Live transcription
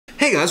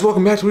Hey guys,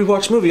 welcome back to We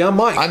Watch Movie. I'm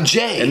Mike. I'm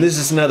Jay. And this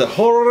is another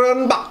horror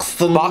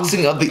unboxing.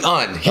 Unboxing of the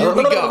Un. Here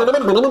we go.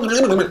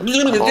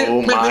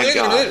 Oh my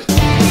god.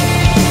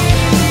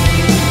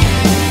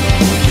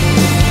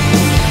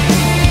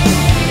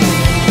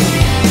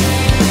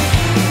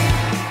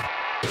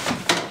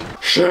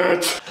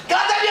 Shit.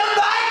 Goddamn you,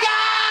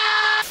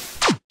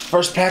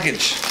 First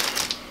package.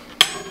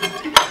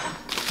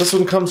 This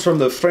one comes from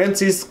the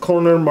Francie's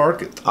Corner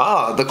Market.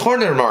 Ah, the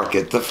corner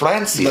market, the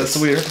Francie's. That's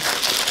weird.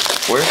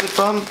 Where's it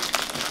from?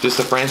 Just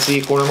the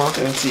Francie Corner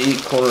Market? Francie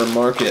Corner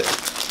Market.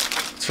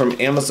 It's from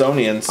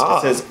Amazonians. Ah.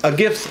 It says, a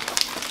gift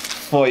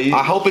for you.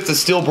 I hope it's a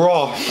steel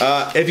bra.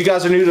 If you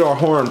guys are new to our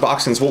horror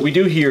unboxings, what we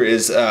do here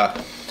is, are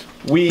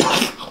you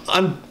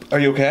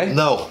okay?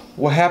 No.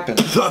 What happened?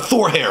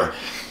 Thor hair.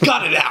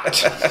 Got it out.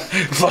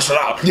 Flush it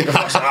out.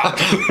 Flush it out.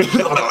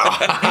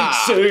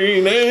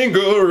 Insane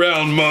anger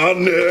around my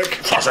neck.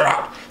 Flush it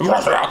out.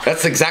 Flush it out.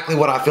 That's exactly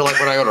what I feel like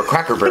when I go to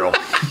Cracker Barrel.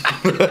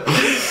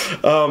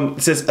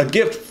 It says, a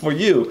gift for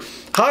you.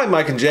 Hi,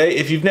 Mike and Jay.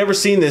 If you've never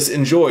seen this,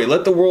 enjoy.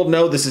 Let the world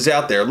know this is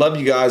out there. Love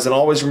you guys, and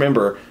always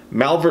remember,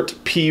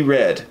 Malvert pee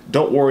red.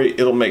 Don't worry,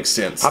 it'll make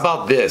sense. How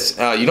about this?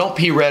 You don't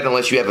pee red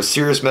unless you have a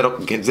serious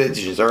medical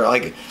condition or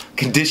like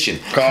condition.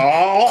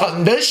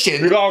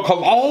 Condition. You gotta come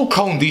on.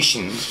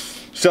 Conditions.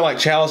 Sound like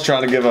Chalice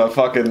trying to give a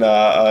fucking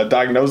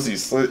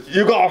diagnosis.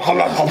 You gotta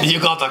come on. You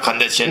got the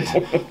condition.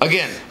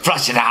 Again,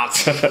 flush it out.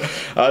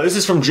 This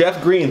is from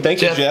Jeff Green.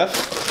 Thank you, Jeff.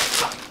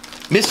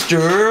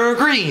 Mr.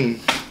 Green.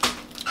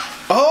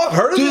 Oh, I've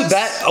heard of Dude,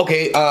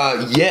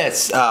 this.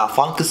 Yes.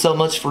 Thank you so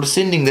much for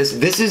sending this.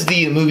 This is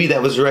the movie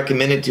that was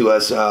recommended to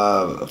us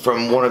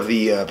from one of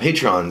the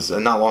patrons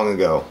not long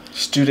ago.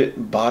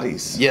 Student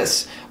Bodies.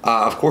 Yes.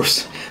 Of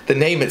course, the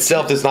name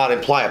itself does not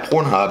imply a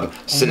Pornhub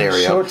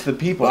scenario. Show it to the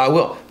people. I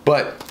will.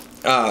 But,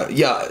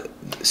 yeah,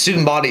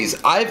 Student Bodies.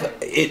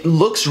 It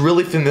looks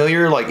really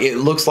familiar. Like, it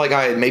looks like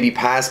I had maybe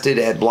passed it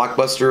at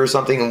Blockbuster or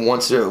something and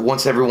once every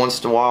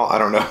once in a while. I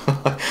don't know.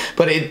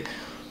 But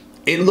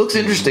it looks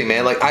interesting,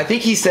 man. Like, I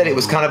think he said it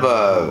was kind of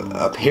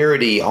a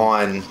parody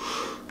on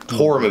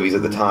horror movies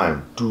at the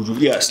time.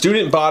 Yeah,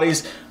 Student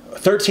Bodies,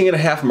 13 and a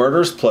half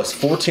murders plus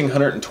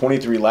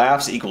 1,423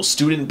 laughs equals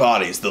Student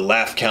Bodies. The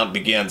laugh count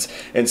begins.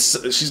 And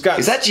she's got...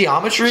 Is that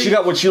geometry? She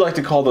got what you like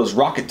to call those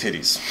rocket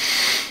titties.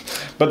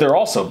 But they're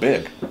also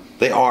big.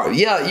 They are.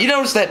 Yeah, you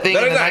notice that thing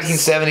in the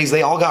 1970s,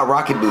 they all got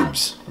rocket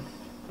boobs.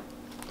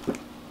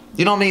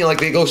 You know what I mean? Like,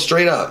 they go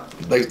straight up.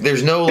 Like,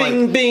 there's no, like...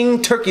 Bing,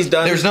 bing, turkey's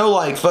done. There's no,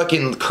 like,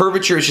 fucking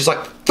curvature. It's just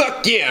like,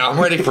 fuck yeah, I'm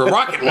ready for a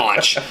rocket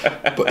launch.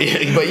 But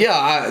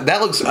yeah,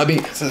 that looks... I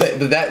mean,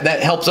 that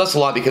helps us a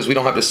lot because we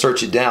don't have to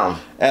search it down.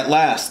 At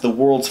last, the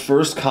world's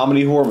first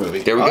comedy horror movie.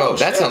 There we go.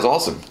 That sounds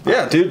awesome.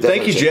 Yeah, dude.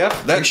 Thank you,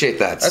 Jeff. Appreciate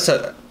that.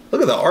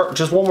 Look at the art.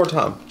 Just one more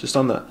time. Just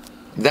on that.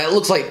 That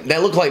looked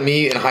like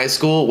me in high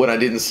school when I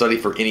didn't study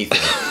for anything.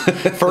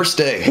 First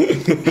day.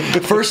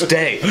 First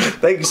day.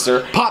 Thank you,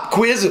 sir. Pop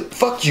quiz?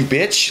 Fuck you,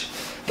 bitch.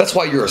 That's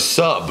why you're a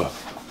sub.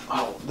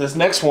 Oh, this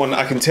next one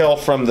I can tell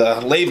from the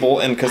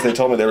label, and because they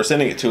told me they were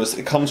sending it to us,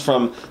 it comes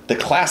from the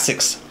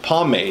Classics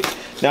Pomade.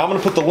 Now I'm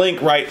gonna put the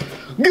link right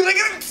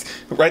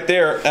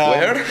there.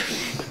 Where?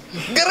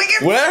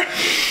 Where?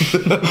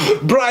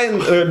 Brian,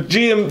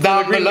 GM,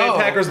 down Green Bay below.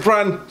 Packers.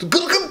 Brian.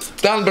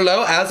 Down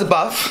below, as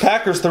above.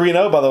 Packers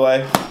 3-0, by the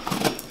way.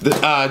 The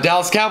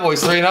Dallas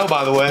Cowboys 3-0,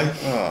 by the way.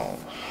 Oh,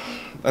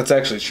 that's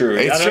actually true.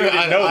 It's true.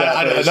 I know that.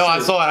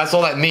 I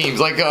saw that memes.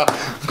 Like,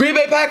 Green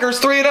Bay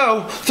Packers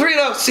 3-0.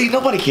 3-0. See,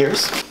 nobody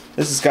cares.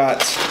 This has got...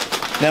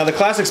 Now, the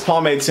Classics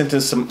Pomade sent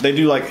us some... They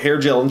do, like, hair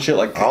gel and shit.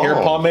 Like, hair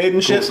pomade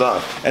and shit. Cool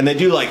stuff. And they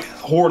do, like,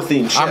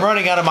 horror-themed shit. I'm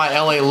running out of my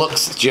LA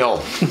Looks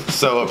gel.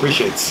 So,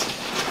 appreciates.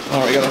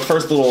 All right, we got our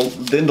first little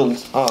dindle.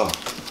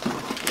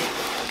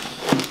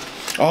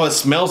 Oh, it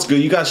smells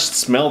good. You guys should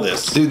smell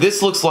this. Dude,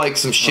 this looks like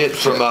some shit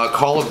from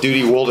Call of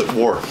Duty World at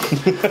War.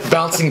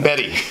 Bouncing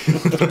Betty.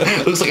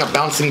 Looks like a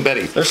Bouncing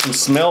Betty. There's some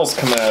smells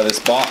coming out of this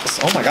box.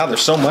 Oh my god,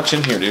 there's so much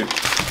in here, dude.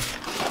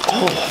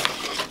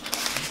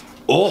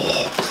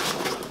 Oh.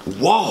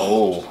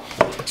 Whoa.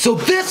 So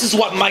this is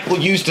what Michael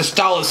used to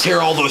style his hair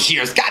all those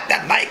years. Got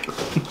that, Mike?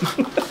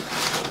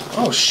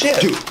 Oh, shit.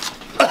 Dude.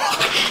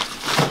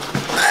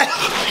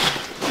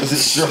 Is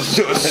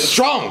it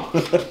strong?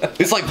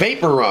 It's like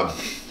vapor rub.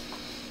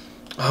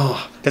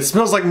 Oh, it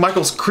smells like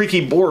Michael's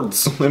creaky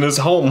boards in his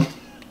home.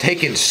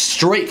 Taken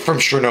straight from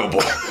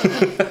Chernobyl.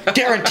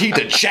 Guaranteed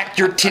to jack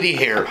your titty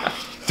hair.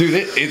 Dude,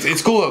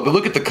 it's cool though, but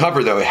look at the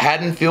cover though.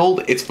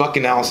 Haddonfield, it's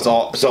fucking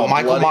awesome. So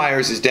Michael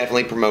Myers is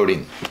definitely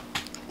promoting.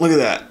 Look at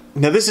that.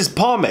 Now this is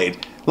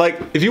pomade.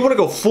 Like, if you want to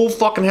go full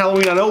fucking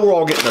Halloween, I know we're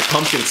all getting the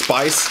pumpkin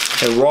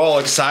spice and we're all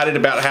excited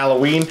about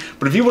Halloween,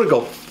 but if you want to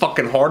go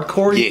fucking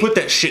hardcore, you put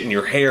that shit in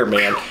your hair,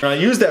 man. And I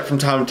use that from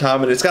time to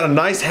time, and it's got a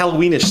nice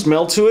Halloweenish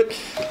smell to it.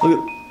 Look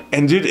at,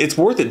 and dude, it's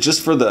worth it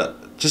just for the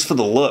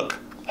look.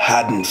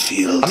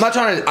 Haddonfield. I'm not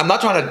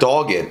trying to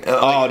dog it.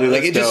 Oh, dude,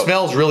 like it just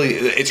smells really.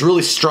 It's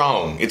really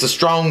strong. It's a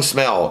strong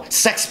smell.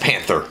 Sex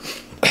Panther.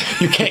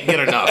 You can't get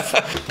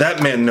enough.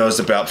 That man knows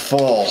about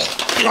fall.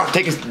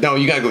 No,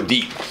 you gotta go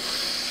deep.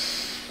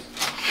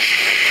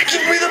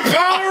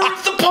 power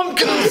of the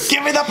pumpkins.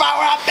 Give me the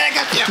power. I beg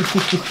of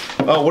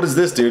you. Oh, what is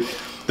this, dude?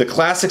 The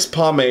Classics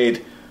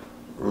pomade,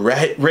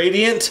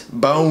 Radiant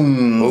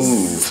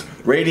Bones. Ooh.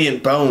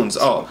 Radiant Bones.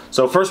 Oh,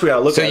 so first we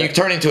gotta look at it. So you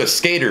turn into a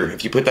skater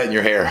if you put that in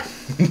your hair.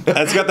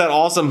 That's got that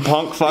awesome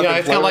punk fucking. Yeah,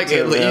 it's kind of like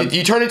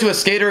you turn into a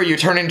skater, or you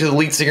turn into the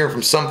lead singer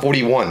from Sum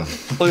 41.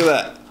 Look at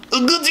that.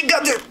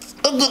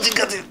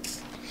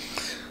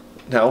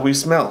 Now we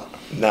smell.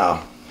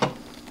 Now,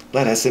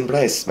 let us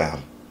embrace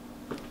smell.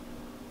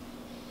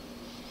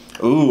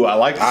 Ooh, I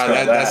like the smell of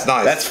that. That's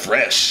nice. That's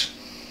fresh.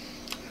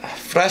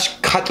 Fresh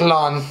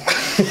Catalan.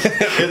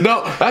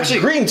 No, actually,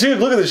 it's green too.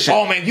 Look at this shit.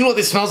 Oh man, you know what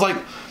this smells like?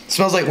 It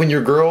smells like when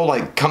your girl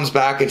like comes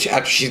back and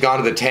after she's gone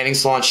to the tanning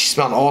salon, she's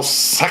smelling all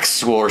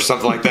sexual or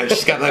something like that.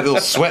 She's got that little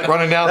sweat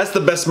running down. That's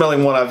the best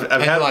smelling one I've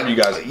had like, from you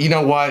guys. You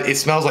know what? It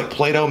smells like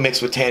Play-Doh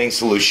mixed with tanning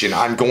solution.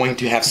 I'm going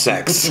to have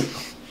sex.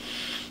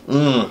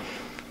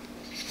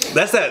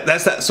 That's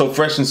that so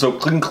fresh and so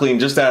clean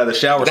just out of the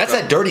shower. That's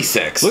that dirty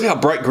sex. Look how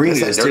bright green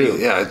it is too.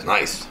 Yeah, it's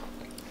nice.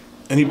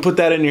 And you put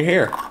that in your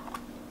hair.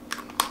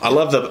 I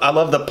love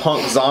the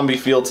punk zombie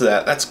feel to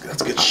that. That's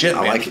good shit,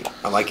 man.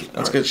 I like it.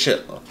 That's good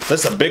shit.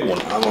 That's a big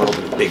one. I want to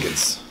open the big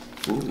ones.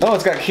 Oh,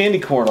 it's got candy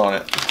corn on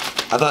it.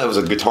 I thought it was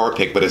a guitar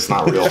pick, but it's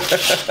not real.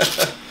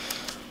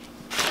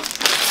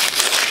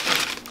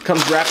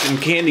 Comes wrapped in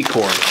candy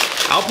corn.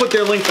 I'll put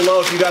their link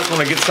below if you guys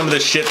want to get some of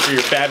this shit for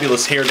your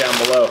fabulous hair down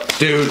below.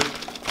 Dude.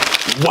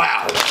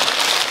 Wow.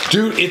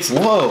 Dude, it's...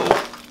 Whoa.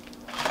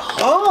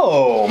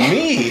 Oh,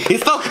 me.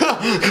 It's not...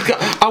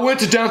 I went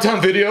to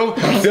Downtown Video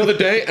the other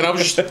day, and I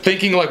was just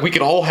thinking, like, we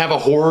could all have a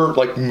horror,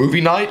 like,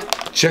 movie night.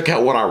 Check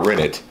out what I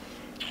rented.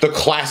 The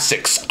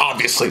Classics,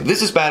 obviously.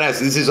 This is badass.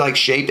 This is, like,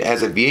 shaped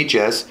as a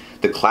VHS,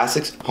 the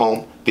Classics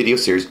home video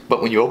series.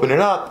 But when you open it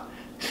up,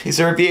 is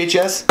there a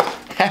VHS?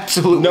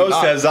 Absolutely no,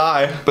 not. says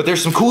I. But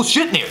there's some cool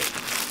shit in here.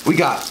 We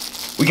got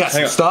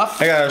some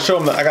stuff. I gotta show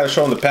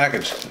them the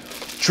package.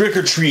 Trick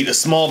or Treat, a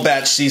small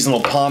batch seasonal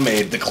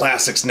pomade. The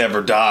classics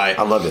never die.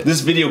 I love it.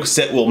 This video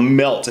cassette will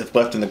melt if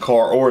left in the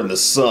car or in the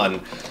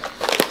sun.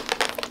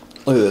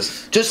 Look at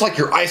this. Just like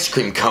your ice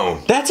cream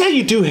cone. That's how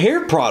you do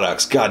hair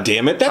products. God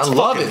damn it! That's I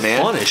love it,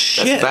 man. Fun as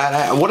shit.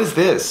 That's badass. What is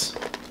this?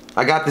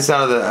 I got this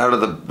out of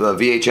the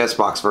VHS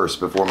box first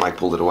before Mike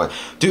pulled it away.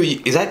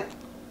 Dude, is that?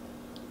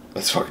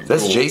 That's fucking.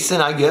 That's cool.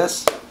 Jason, I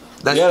guess.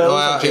 That's,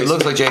 yeah, it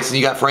looks like Jason.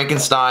 You got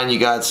Frankenstein. You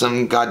got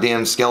some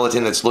goddamn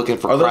skeleton that's looking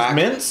for crack. Are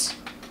those mints?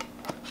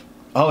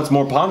 Oh, it's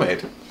more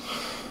pomade.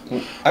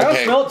 I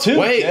gotta smell it too.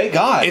 Wait, Jay.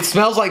 God, it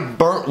smells like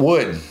burnt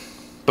wood,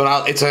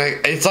 but it's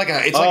like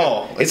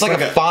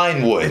a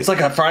fine wood. It's like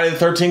a Friday the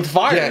 13th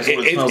fire. Yeah,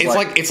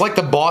 it's like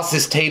the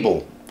boss's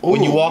table. Ooh,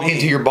 when you walk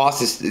into your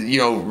boss's, you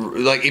know,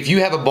 like if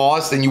you have a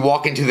boss, then you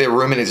walk into their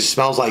room and it just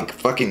smells like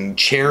fucking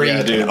cherry.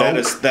 Yeah, dude, and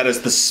that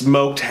is the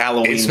smoked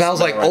Halloween. It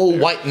smells like old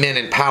white men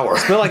in power.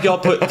 It smells like y'all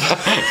put.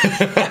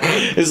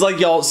 It's like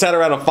y'all sat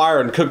around a fire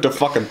and cooked a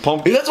fucking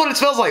pumpkin. Dude, that's what it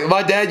smells like.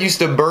 My dad used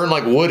to burn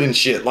like wood and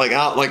shit, like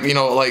out, like you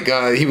know, like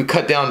he would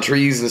cut down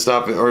trees and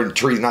stuff, or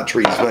trees, not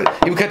trees, but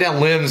he would cut down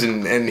limbs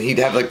and he'd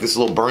have like this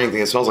little burning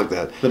thing. It smells like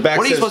that. What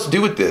are you supposed to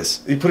do with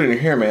this? You put it in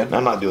your hair, man.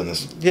 I'm not doing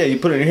this. Yeah, you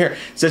put it in your hair.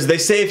 It says they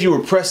say if you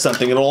repress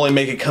something, it'll only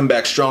make it come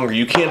back stronger.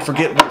 You can't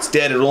forget what's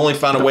dead. It'll only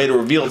find a way to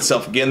reveal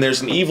itself again.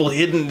 There's an evil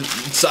hidden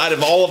inside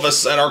of all of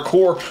us at our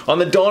core. On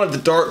the dawn of the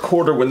dark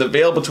quarter, when the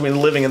veil between the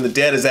living and the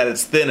dead is at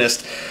its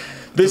thinnest,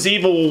 this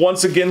evil will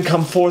once again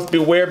come forth.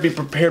 Beware, be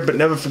prepared, but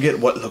never forget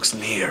what looks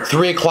near.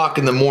 3 o'clock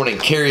in the morning,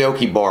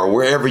 karaoke bar,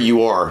 wherever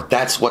you are.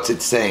 That's what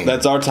it's saying.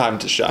 That's our time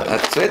to shine.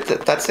 That's it.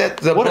 That's it.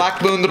 The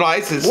black moon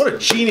rises. What a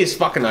genius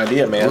fucking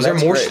idea, man. Was there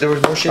more? There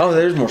was more shit. Oh,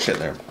 there's more shit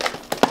there.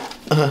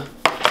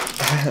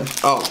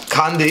 Oh,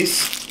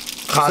 candies.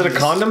 Is it a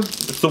condom?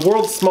 It's the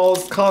world's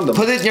smallest condom.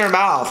 Put it in your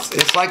mouth.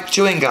 It's like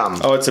chewing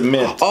gum. Oh, it's a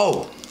mint.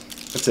 Oh.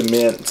 It's a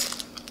mint.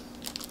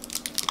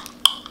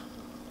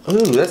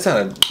 Ooh, that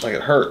sounded like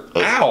it hurt.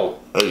 Ow!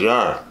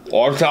 Yeah.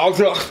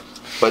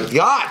 But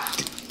God!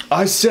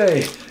 I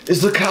say,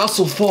 is the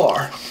castle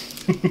far?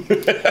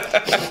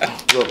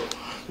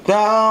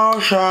 Thou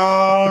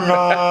shalt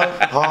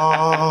not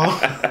harm.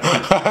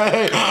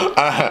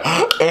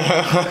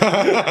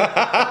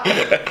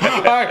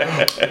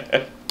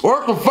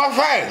 Work the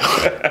buffet.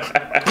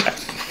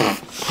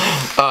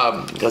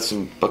 Got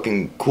some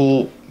fucking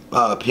cool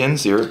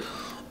pins here.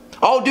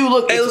 Oh, dude,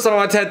 look! Hey, listen on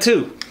my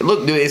tattoo.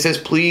 Look, dude, it says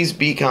 "Please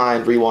be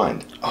kind."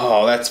 Rewind.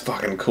 Oh, that's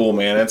fucking cool,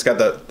 man. It's got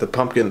the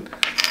pumpkin.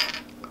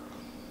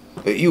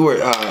 You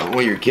wear one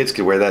of your kids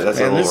could wear that. That's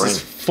man, a little this is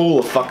full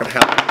of fucking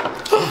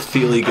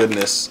feely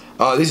goodness.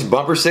 These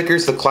bumper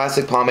stickers, the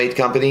Classic Pomade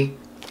Company.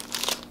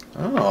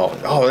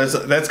 Oh,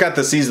 that's got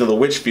the Season of the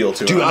Witch feel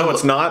to it. Dude, I know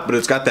it's not, but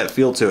it's got that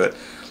feel to it.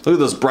 Look at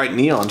those bright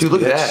neons. Dude,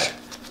 look at that.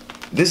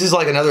 This is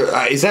like another.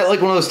 Is that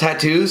like one of those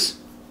tattoos?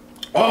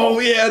 Oh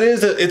yeah, it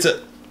is. It's a.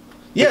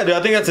 Yeah, dude,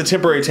 I think that's a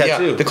temporary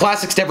tattoo. Yeah, the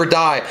classics never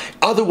die.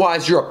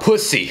 Otherwise, you're a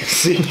pussy.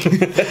 See,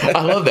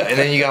 I love that. And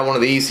then you got one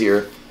of these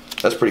here.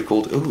 That's pretty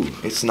cool. Ooh,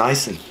 it's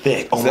nice and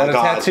thick. Oh my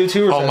god. Tattoo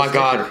too? Or oh my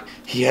god.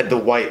 He had the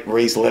white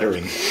raised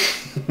lettering.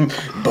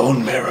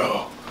 Bone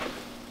marrow.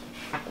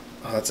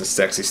 that's a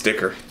sexy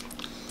sticker.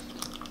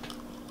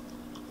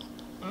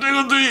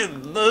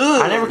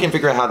 I never can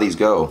figure out how these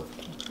go.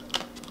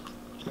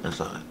 That's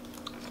not.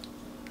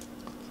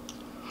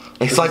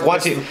 It's like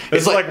watching.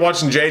 It's like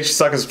watching Jay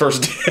suck his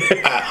first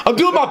dick. I'm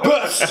doing my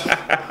best.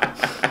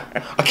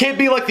 I can't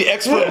be like the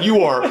expert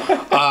you are.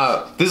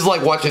 This is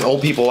like watching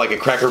old people like a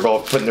Cracker Barrel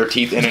putting their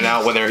teeth in and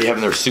out when they're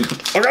having their soup.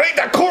 I gotta eat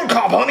that corn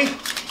cob, honey.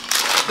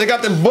 They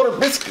got them butter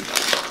biscuits.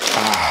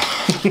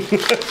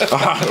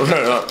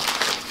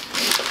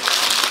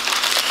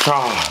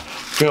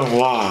 Feeling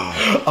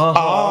wild.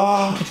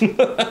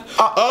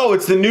 Oh,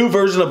 it's the new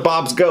version of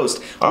Bob's Ghost.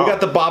 We got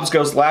the Bob's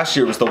Ghost last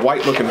year. It was the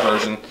white looking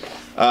version.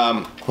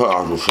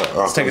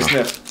 Let's take a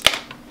sniff.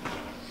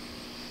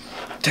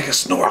 Take a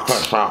snort.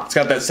 It's got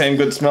that same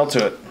good smell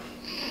to it.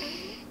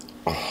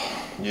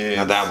 Yeah,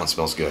 now that one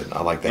smells good.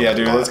 I like that. Yeah,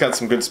 dude, it's got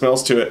some good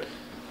smells to it.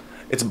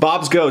 It's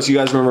Bob's Ghost. You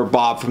guys remember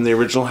Bob from the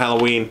original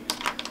Halloween?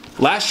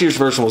 Last year's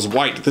version was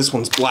white. This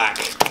one's black.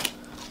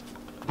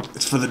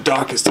 It's for the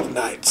darkest of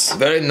nights.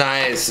 Very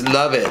nice.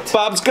 Love it.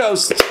 Bob's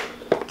Ghost.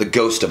 The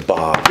ghost of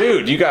Bob.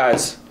 Dude, you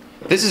guys.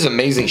 This is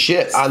amazing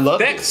shit. I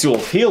love it. Sexual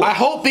healing. I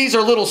hope these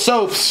are little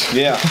soaps.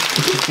 Yeah.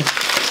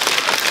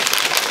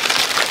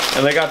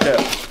 And they got the...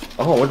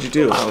 Oh, what'd you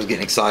do? I was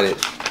getting excited.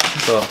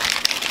 So,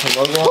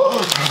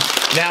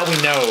 now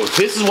we know.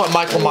 This is what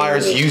Michael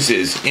Myers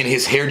uses in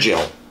his hair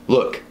gel.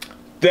 Look.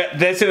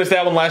 They said it's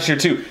that one last year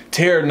too.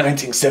 Terror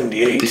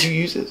 1978. Did you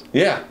use this?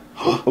 Yeah.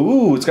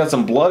 Ooh, it's got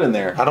some blood in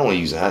there. I don't want to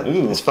use that.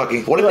 Ooh. It's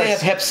fucking... What if they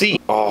have Hep C?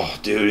 Oh,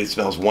 dude, it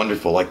smells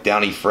wonderful. Like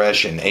Downy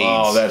Fresh and AIDS.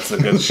 Oh, that's the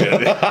good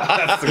shit.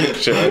 That's the good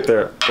shit right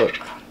there. Look.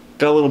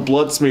 Got a little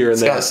blood smear in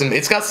there.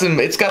 It's got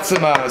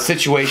some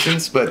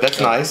situations, but that's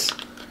nice.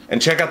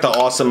 And check out the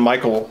awesome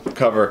Michael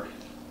cover.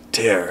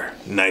 Terror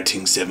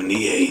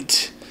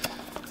 1978.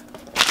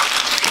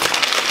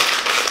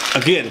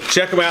 Again,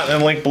 check them out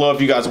and link below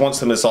if you guys want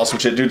some of this awesome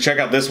shit. Dude, check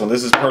out this one.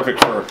 This is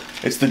perfect for...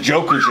 It's the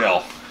Joker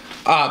gel.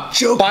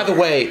 By the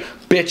way,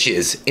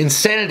 bitches,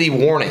 insanity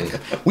warning.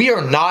 We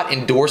are not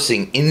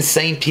endorsing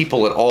insane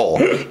people at all.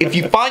 If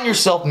you find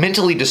yourself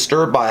mentally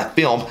disturbed by a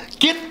film,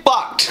 get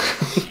fucked.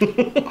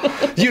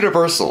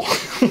 Universal.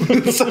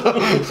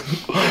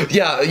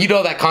 Yeah, you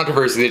know that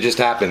controversy that just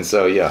happened,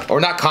 so yeah. Or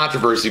not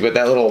controversy, but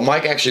that little...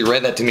 Mike actually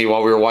read that to me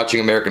while we were watching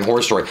American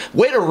Horror Story.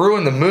 Way to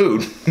ruin the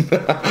mood.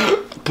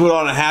 Put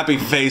on a happy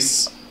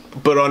face...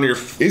 But on your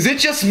is it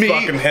just me,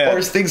 fucking head. Or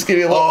is things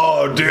getting a little...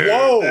 Oh, dude,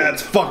 whoa,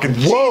 that's fucking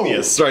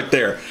genius right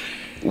there.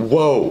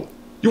 Whoa,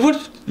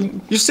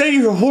 you say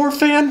you're a horror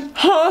fan,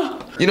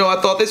 huh? You know, I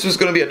thought this was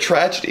going to be a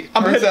tragedy.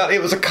 Turns out it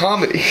was a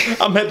comedy.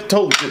 I'm head to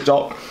toe shit,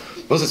 dog.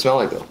 What does it smell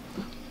like though?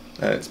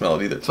 I didn't smell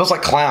it either. It smells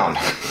like clown.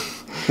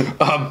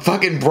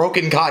 Fucking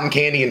broken cotton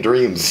candy and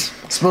dreams.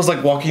 It smells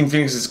like Joaquin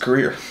Phoenix's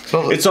career.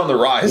 It's on the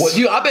rise.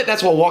 Well, I bet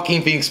that's what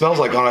Joaquin Phoenix smells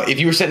like if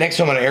you were sitting next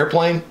to him on an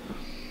airplane.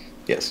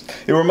 Yes.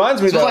 It reminds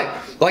me of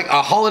like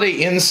a Holiday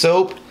Inn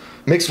soap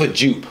mixed with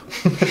jupe.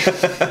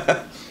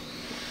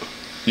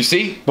 You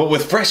see? But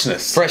with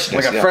freshness.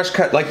 Freshness. Like a fresh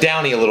cut. Like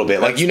Downey a little bit.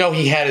 Like, you know,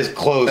 he had his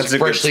clothes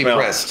freshly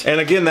pressed. And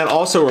again, that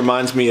also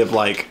reminds me of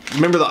like,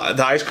 remember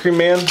the ice cream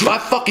man? By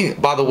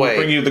the way.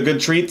 Bring you the good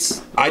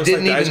treats? I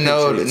didn't even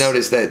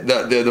notice that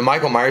the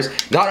Michael Myers,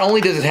 not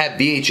only does it have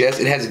VHS,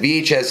 it has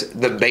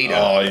VHS, the Beta.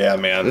 Oh, yeah,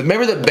 man.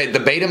 Remember the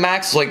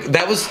Betamax? Like,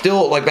 that was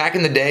still, like, back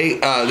in the day,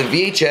 the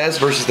VHS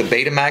versus the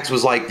Betamax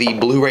was like the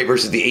Blu-ray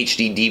versus the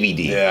HD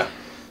DVD. Yeah.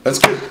 That's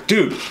good.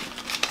 Dude,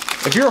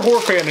 if you're a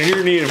horror fan and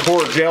you're needing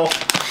horror gel,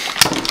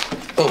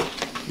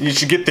 you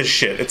should get this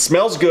shit. It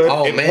smells good.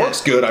 Oh, it man.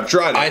 works good. I've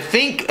tried it. I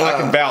think... I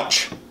can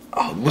vouch.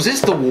 Was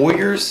this the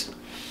Warriors?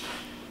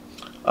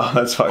 Oh,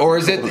 that's fine. Or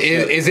is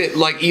it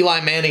like Eli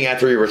Manning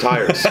after he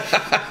retires?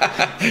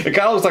 It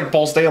kind of looks like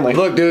Paul Stanley.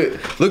 Look, dude.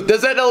 Look,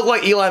 does that look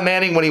like Eli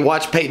Manning when he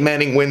watched Peyton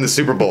Manning win the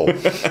Super Bowl?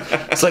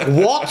 It's like,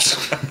 what?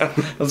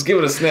 Let's give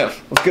it a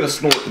sniff. Let's get a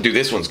snort. Dude,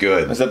 this one's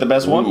good. Is that the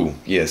best one? Ooh,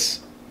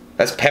 yes.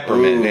 That's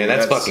peppermint, man.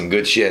 That's fucking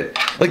good shit.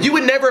 Like, you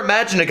would never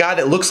imagine a guy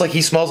that looks like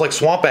he smells like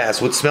swamp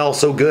ass would smell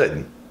so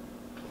good.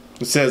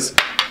 It says,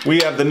 we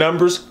have the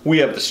numbers, we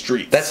have the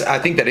streets. I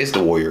think that is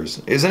the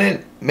Warriors, isn't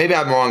it? Maybe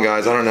I'm wrong,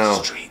 guys. I don't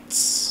know.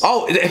 Streets.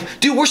 Oh,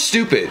 dude, we're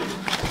stupid.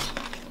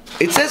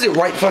 It says it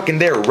right fucking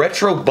there.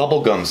 Retro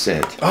bubblegum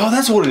scent. Oh,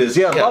 that's what it is.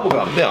 Yeah,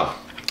 bubblegum. Yeah.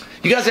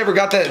 You guys ever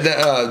got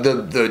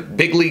the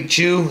big league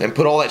chew and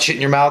put all that shit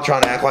in your mouth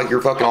trying to act like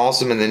you're fucking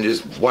awesome and then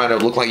just wind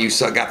up look like you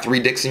got 3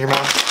 dicks in your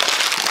mouth?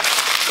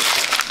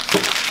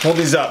 Hold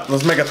these up.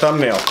 Let's make a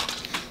thumbnail.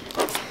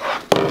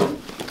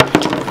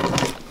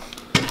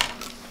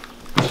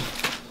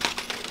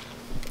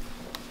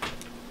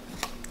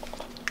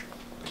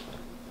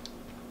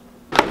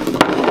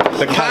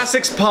 The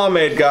Classics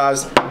pomade,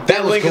 guys.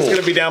 That link is going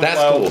to be down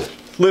below.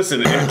 Cool.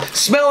 Listen,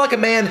 Smell like a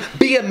man,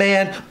 be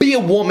a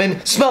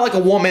woman, smell like a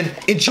woman,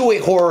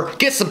 enjoy horror,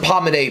 get some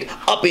pomade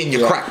up in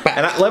your crack back.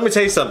 and let me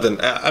tell you something.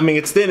 I mean,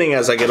 it's thinning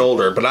as I get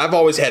older, but I've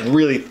always had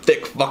really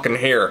thick fucking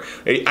hair.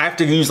 I have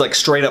to use like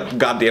straight up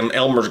goddamn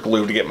Elmer's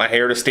glue to get my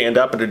hair to stand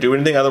up and to do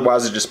anything.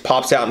 Otherwise, it just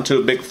pops out into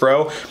a big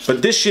fro.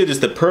 But this shit is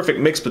the perfect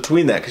mix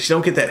between that because you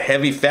don't get that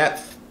heavy fat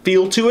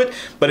feel to it,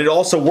 but it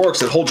also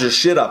works. It holds your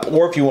shit up.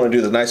 Or if you want to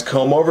do the nice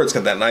comb over, it's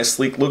got that nice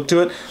sleek look to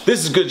it.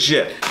 This is good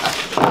shit.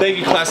 Thank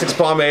you, Classics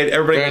Pomade.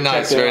 Everybody, very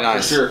nice, very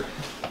nice. For sure.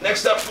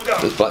 Next up, we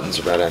got those buttons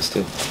are badass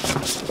too.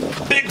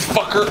 Big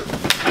fucker.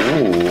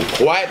 Ooh,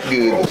 quite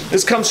good.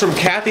 This comes from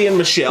Kathy and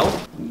Michelle.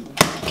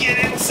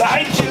 Get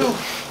inside you.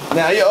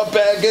 Now you're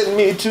begging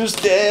me to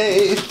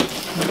stay.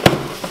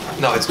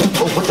 No, it's good.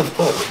 Oh, what the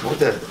fuck? What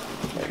the?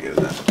 I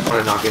want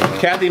to knock it.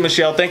 Kathy and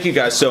Michelle, thank you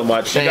guys so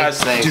much. You guys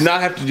do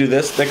not have to do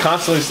this. They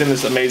constantly send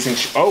this amazing.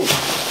 Oh,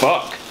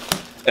 fuck.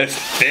 It's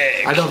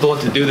thick. I don't want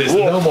to do this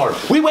no more.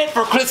 We wait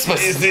for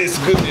Christmas. Is this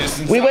goodness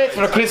inside? We wait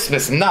for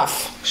Christmas.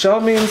 Enough.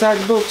 Show me inside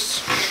the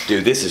books.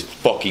 Dude, this is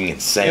fucking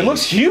insane. It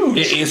looks huge.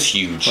 It is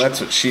huge. Well,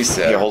 that's what she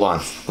said. Here, hold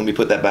on. Let me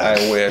put that back.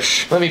 I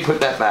wish. Let me put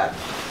that back.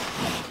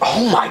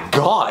 Oh my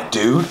god,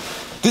 dude.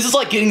 This is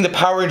like getting the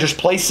Power Rangers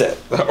playset.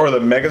 Or the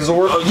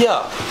Megazord? Oh,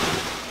 yeah.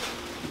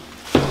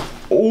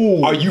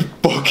 Oh, are you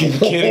fucking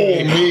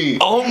kidding me?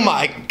 Oh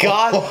my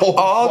god.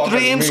 All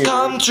dreams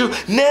come true.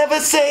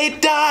 Never say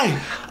die.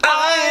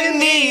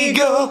 I'm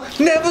ego.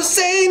 Never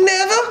say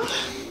never.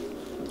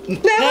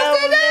 Never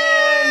say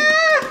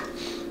die.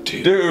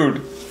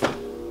 Dude.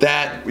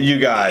 That you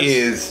guys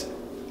is.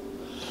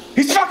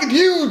 He's fucking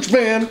huge,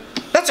 man.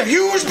 That's a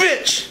huge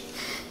bitch.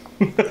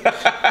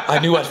 I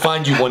knew I'd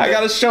find you one day. I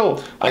gotta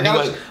show. I'm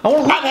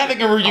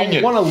having a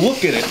reunion. I want to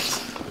look at it.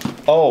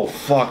 Oh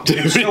fuck,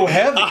 dude! It's so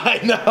heavy. I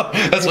know.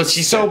 That's what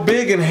she's so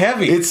big and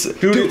heavy.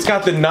 Dude, it's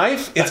got the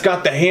knife. It's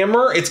got the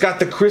hammer. It's got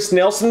the Chris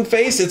Nelson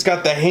face. It's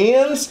got the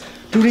hands.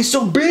 Dude, he's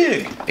so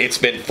big. It's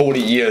been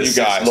 40 years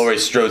since Laurie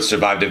Strode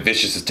survived a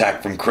vicious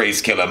attack from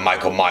craze killer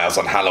Michael Myers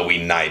on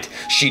Halloween night.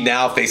 She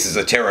now faces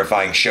a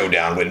terrifying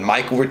showdown when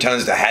Michael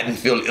returns to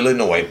Haddonfield,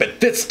 Illinois. But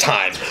this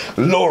time,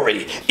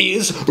 Laurie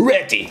is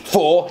ready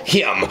for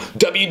him.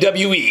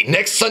 WWE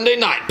next Sunday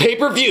night,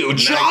 pay-per-view,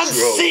 John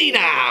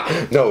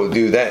Cena. No,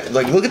 dude, that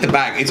look at the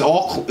back. It's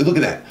all look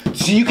at that.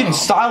 So you can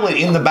style it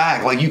in the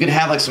back. Like you can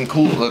have like some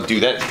cool look,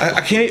 dude. That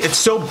I can't. It's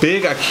so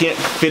big. I can't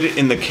fit it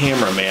in the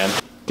camera, man.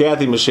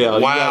 Kathy,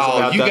 Michelle,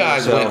 wow, you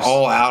guys went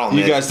all out on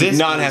this. You guys did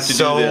not have to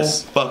do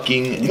this.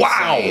 Fucking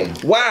insane.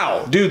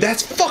 Wow, dude,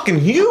 that's fucking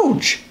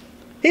huge.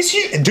 He's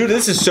huge. Dude,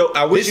 this is so.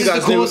 I wish you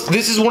guys knew.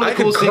 This is one of the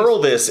coolest things. I could curl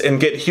this and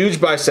get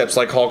huge biceps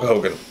like Hulk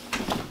Hogan.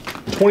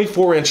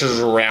 24 inches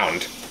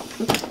around.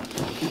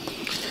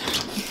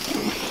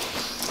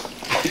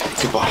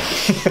 Goodbye.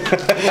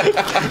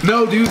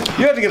 No, dude.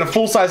 You have to get a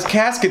full-size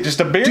casket just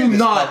to bury this. Do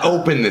not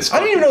open this. I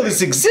didn't even know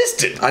this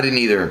existed. I didn't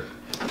either.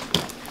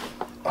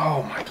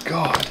 Oh my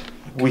god.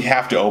 We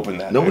have to open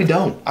that. No, dude. We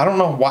don't. I don't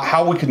know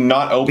how we could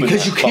not open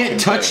because you can't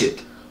touch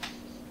it.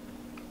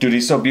 Dude,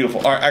 he's so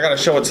beautiful. All right, I gotta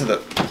show it to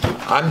the...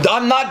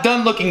 I'm not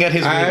done looking at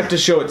his I have to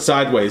show it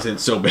sideways.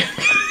 It's so big.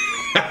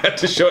 I have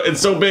to show it.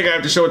 It's so big I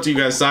have to show it to you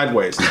guys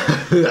sideways.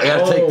 I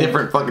gotta take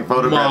different fucking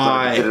photographs so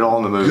I can get it all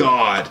in the movie.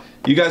 God.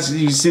 You guys,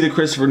 you see the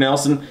Christopher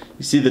Nelson?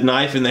 You see the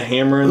knife and the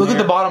hammer in look there?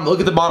 At the bottom. Look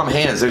at the bottom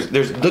hands.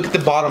 Look at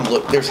the bottom.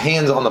 Look, there's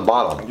hands on the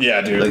bottom.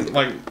 Yeah, dude.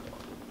 Like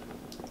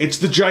it's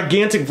the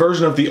gigantic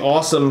version of the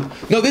awesome.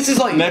 No, this is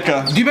like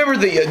NECA. Do you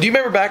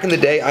remember back in the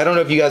day? I don't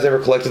know if you guys ever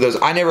collected those.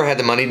 I never had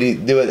the money to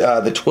do it.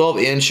 The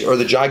 12-inch or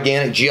the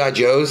gigantic GI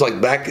Joes, like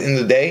back in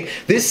the day.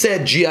 This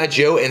said GI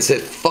Joe and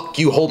said "fuck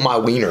you, hold my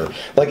wiener."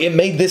 Like it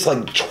made this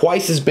like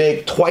twice as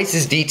big, twice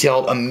as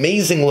detailed,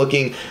 amazing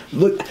looking.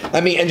 Look,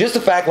 I mean, and just the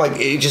fact like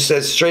it just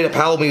says straight up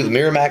Halloween with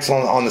Miramax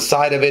on the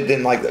side of it.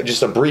 Then like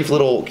just a brief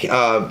little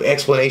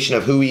explanation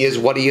of who he is,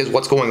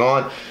 what's going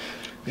on.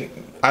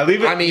 I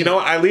leave it. I mean, you know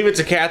what? I leave it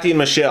to Kathy and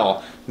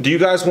Michelle. Do you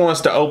guys want us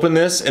to open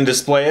this and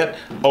display it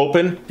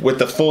open with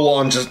the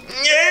full-on just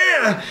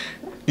yeah?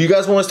 Do you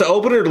guys want us to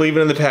open it or leave it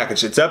in the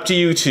package? It's up to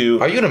you two.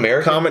 Are you an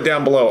American? Comment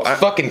down below.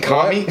 Fucking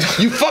commie.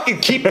 You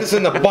fucking keep this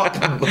in the box.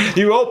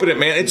 You open it,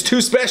 man. It's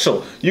too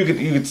special. You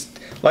could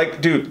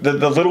like, dude,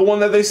 the little one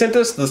that they sent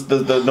us,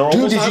 the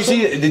normal.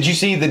 Dude, did you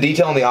see the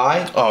detail in the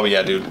eye? Oh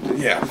yeah, dude.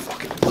 Yeah,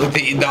 fucking. Look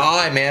the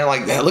eye, man.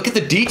 Like, look at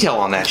the detail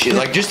on that shit.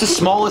 Like, just the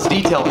smallest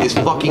detail is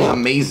fucking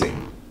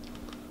amazing.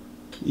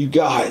 You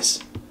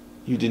guys,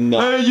 you did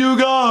not. Hey, you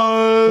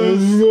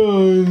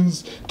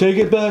guys, take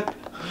it back.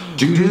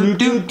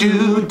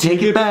 Do,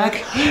 take it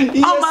back.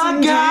 Yes, oh my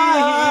indeed.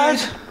 god.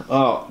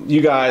 Oh,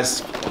 you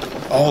guys.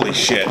 Holy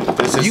shit.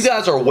 You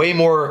guys are way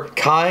more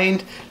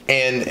kind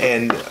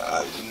and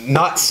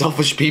not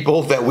selfish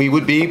people that we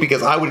would be,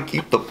 because I would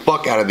keep the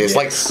fuck out of this.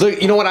 Yes. Like,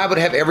 look, you know what? I would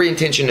have every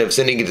intention of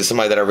sending it to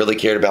somebody that I really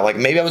cared about. Like,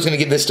 maybe I was going to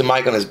give this to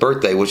Mike on his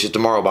birthday, which is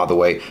tomorrow, by the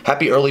way.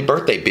 Happy early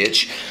birthday,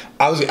 bitch.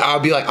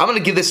 I'd be like, I'm going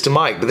to give this to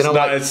Mike, but then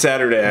it's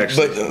Saturday,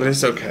 actually, but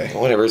it's okay.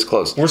 Whatever, it's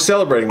close. We're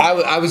celebrating. I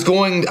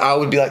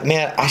would be like,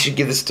 man, I should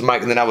give this to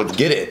Mike, and then I would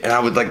get it, and I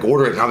would like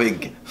order it, and I'd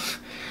be.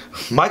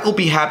 Michael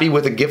be happy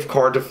with a gift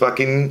card to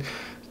fucking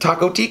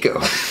Taco Tico.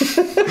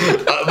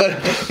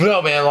 But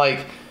no, man,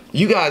 like,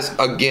 you guys,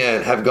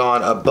 again, have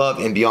gone above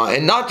and beyond.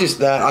 And not just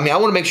that, I mean, I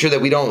want to make sure that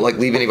we don't, like,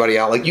 leave anybody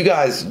out. Like, you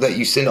guys, that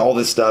you send all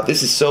this stuff,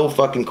 this is so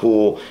fucking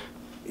cool.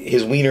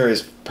 His wiener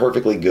is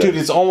perfectly good. Dude,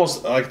 it's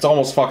almost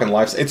fucking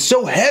life. It's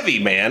so heavy,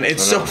 man.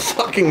 It's so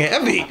fucking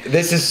heavy.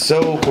 This is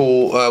so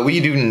cool. We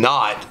do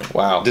not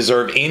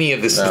deserve any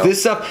of this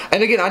stuff.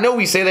 And again, I know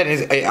we say that,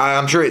 and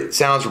I'm sure it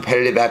sounds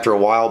repetitive after a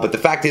while, but the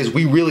fact is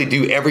we really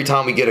do every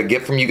time we get a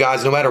gift from you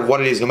guys, no matter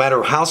what it is, no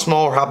matter how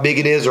small or how big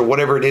it is or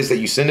whatever it is that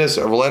you send us,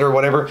 or a letter or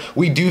whatever,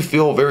 we do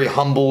feel very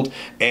humbled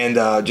and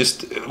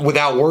just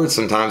without words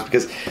sometimes,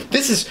 because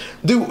this is,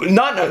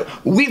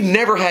 we've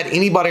never had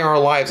anybody in our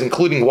lives,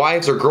 including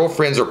wives or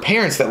girlfriends or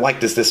parents, that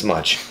liked us this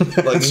much.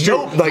 Like,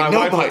 my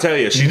wife will tell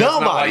you, she does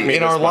not like me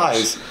in our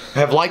lives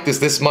have liked us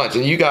this much,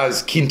 and you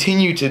guys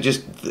continue to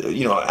just,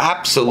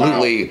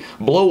 absolutely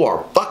blow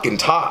our fucking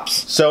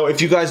tops. So if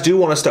you guys do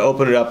want us to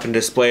open it up and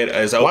display it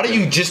as open, why don't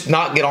you just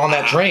not get on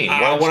that train?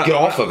 Why don't you get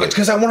off of it?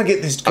 Because I want to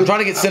get this. I'm trying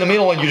to get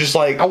sentimental, and you're just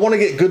like, I want to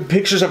get good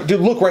pictures of.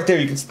 Dude, look right there.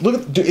 You can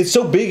look at. Dude, it's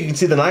so big. You can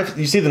see the knife.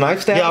 You see the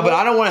knife stab? Yeah, but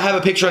I don't want to have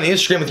a picture on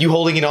Instagram with you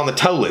holding it on the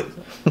toilet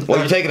while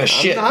you're taking a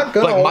shit.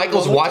 Like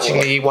Michael's watching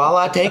me while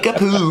I take a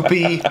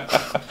poopy.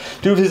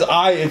 Dude, his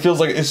eye, it feels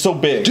like it's so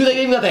big. Dude, they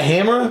even got the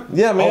hammer?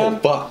 Yeah, man. Oh,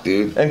 fuck,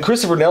 dude. And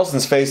Christopher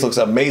Nelson's face looks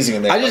amazing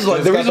in there. I just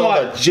like the reason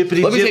why.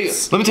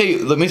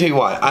 Let me tell you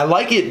why. I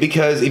like it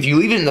because if you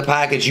leave it in the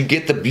package, you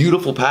get the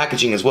beautiful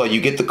packaging as well.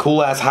 You get the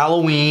cool ass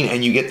Halloween,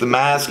 and you get the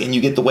mask, and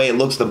you get the way it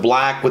looks, the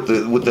black with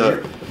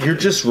the. You're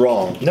just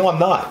wrong. No, I'm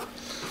not.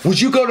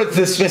 Would you go to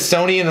the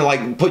Smithsonian and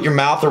like put your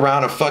mouth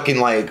around a fucking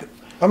like?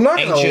 I'm not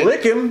gonna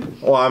lick him.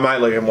 Well, I might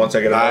lick him once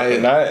I get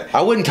him.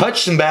 I wouldn't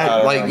touch him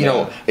back. Like, you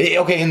know,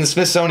 okay, in the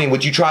Smithsonian,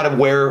 would you try to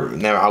wear?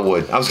 No, I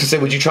would. I was gonna say,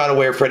 would you try to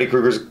wear Freddy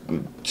Krueger's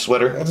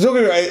sweater?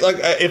 Like,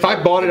 if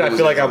I bought it, I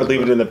feel like I would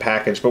leave it in the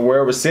package. But where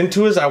it was sent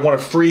to us, I want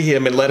to free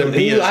him and let him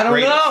be. I don't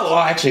know. Oh,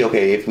 actually,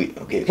 okay.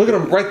 Look at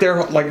him right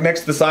there, like next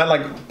to the sign,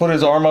 like put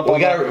his arm up. We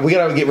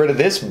gotta get rid of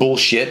this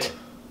bullshit.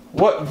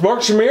 What,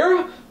 Mark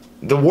Shamira?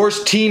 The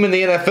worst team in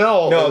the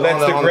NFL. No,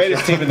 that's the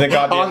greatest team in the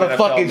goddamn on the NFL,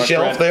 fucking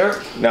shelf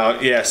there. No,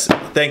 yes.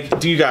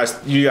 Thank you guys.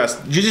 You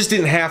just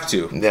didn't have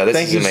to. Yeah, this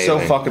Thank is you amazing. so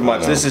fucking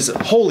much. This is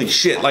holy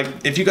shit. Like,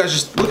 if you guys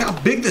just look how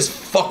big this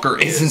fucker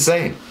is. It's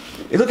insane.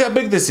 Look how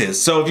big this is.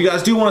 So if you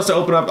guys do want us to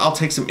open up, I'll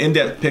take some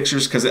in-depth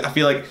pictures because I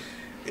feel like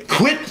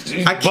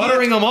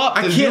buttering them up.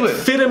 I can't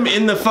fit them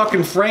in the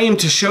fucking frame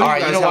to show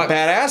you guys how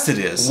badass it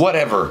is.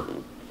 Whatever.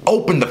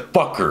 Open the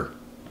fucker.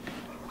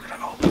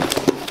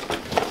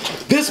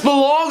 This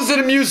belongs in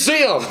a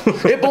museum.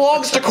 It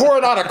belongs to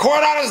Coronado.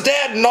 Coronado's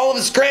dead and all of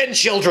his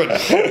grandchildren.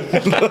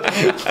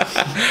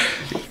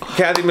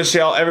 Kathy,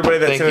 Michelle, everybody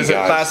that sent us a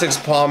Classics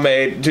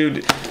Pomade,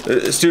 dude,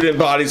 student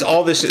bodies,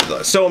 all this shit,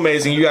 so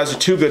amazing. You guys are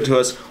too good to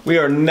us. We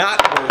are not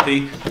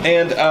worthy.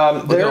 And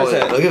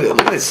look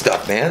at this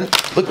stuff, man.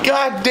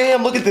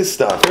 Goddamn, look at this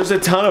stuff. There's a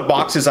ton of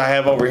boxes I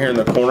have over here in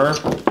the corner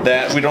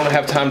that we don't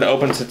have time to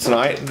open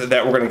tonight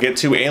that we're gonna get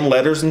to, and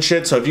letters and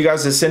shit. So if you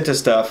guys have sent us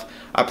stuff,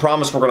 I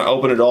promise we're gonna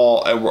open it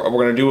all, and we're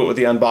gonna do it with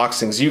the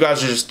unboxings. You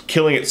guys are just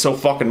killing it so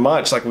fucking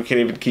much, like we can't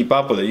even keep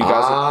up with it. You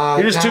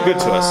guys, you're just too good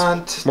to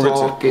us. We're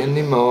good to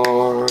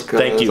anymore.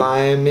 Thank you.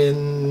 I'm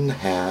in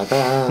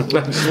heaven.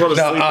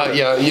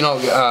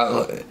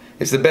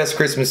 It's the best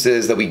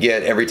Christmases that we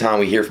get every time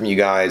we hear from you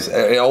guys.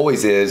 It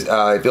always is.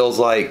 It feels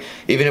like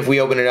even if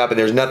we open it up and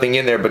there's nothing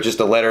in there but just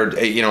a letter,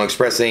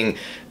 expressing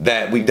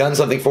that we've done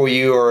something for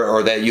you,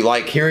 or that you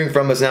like hearing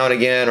from us now and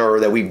again, or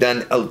that we've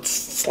done a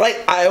slight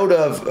iota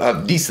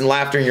of decent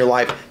laughter in your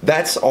life,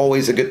 that's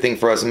always a good thing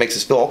for us. It makes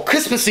us feel all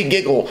Christmassy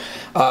giggle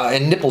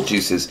and nipple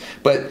juices.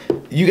 But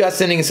you guys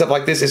sending us stuff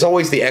like this is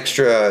always the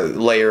extra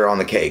layer on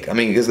the cake. I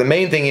mean, because the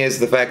main thing is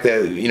the fact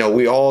that,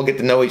 we all get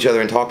to know each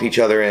other and talk to each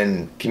other,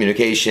 and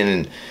communication,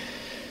 and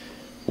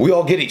we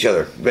all get each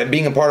other. But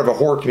being a part of a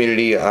horror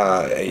community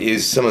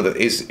is the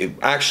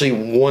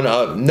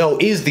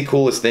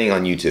coolest thing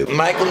on YouTube.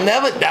 Michael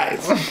never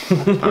dies.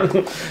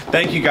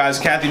 Thank you guys,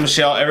 Kathy,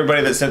 Michelle,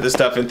 everybody that sent this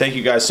stuff in. Thank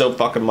you guys so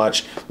fucking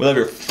much. We love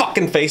your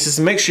fucking faces.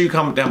 And make sure you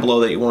comment down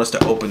below that you want us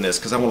to open this,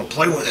 because I want to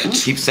play with it.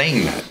 Keep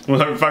saying that. We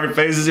love your fucking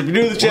faces. If you're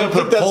new to the channel,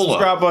 click that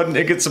subscribe button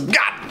and get some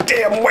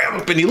goddamn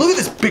weapon. Look at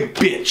this big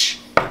bitch.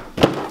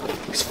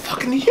 It's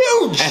fucking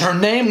huge. And her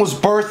name was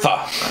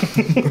Bertha.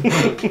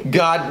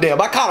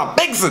 Goddamn, I caught a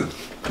bigson.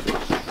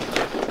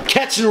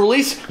 Catch and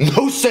release?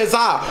 No, says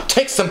I.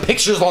 Take some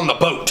pictures on the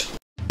boat.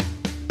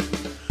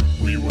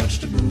 We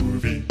watched a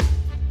movie.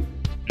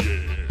 Yeah.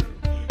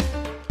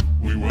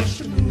 We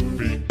watched a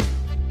movie.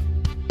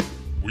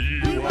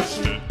 We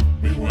watched it.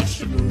 We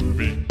watched a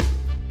movie.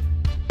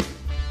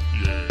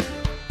 Yeah.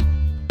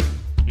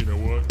 You know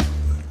what?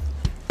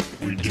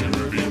 We did a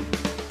review.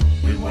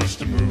 We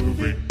watched a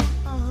movie.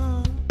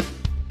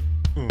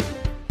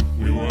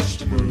 We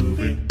watched a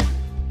movie.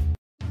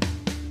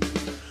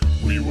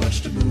 We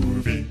watched a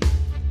movie.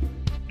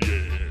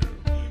 Yeah.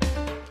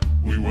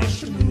 We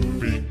watched a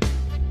movie.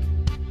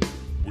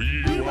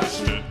 We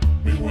watched it.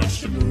 We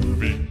watched a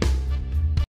movie.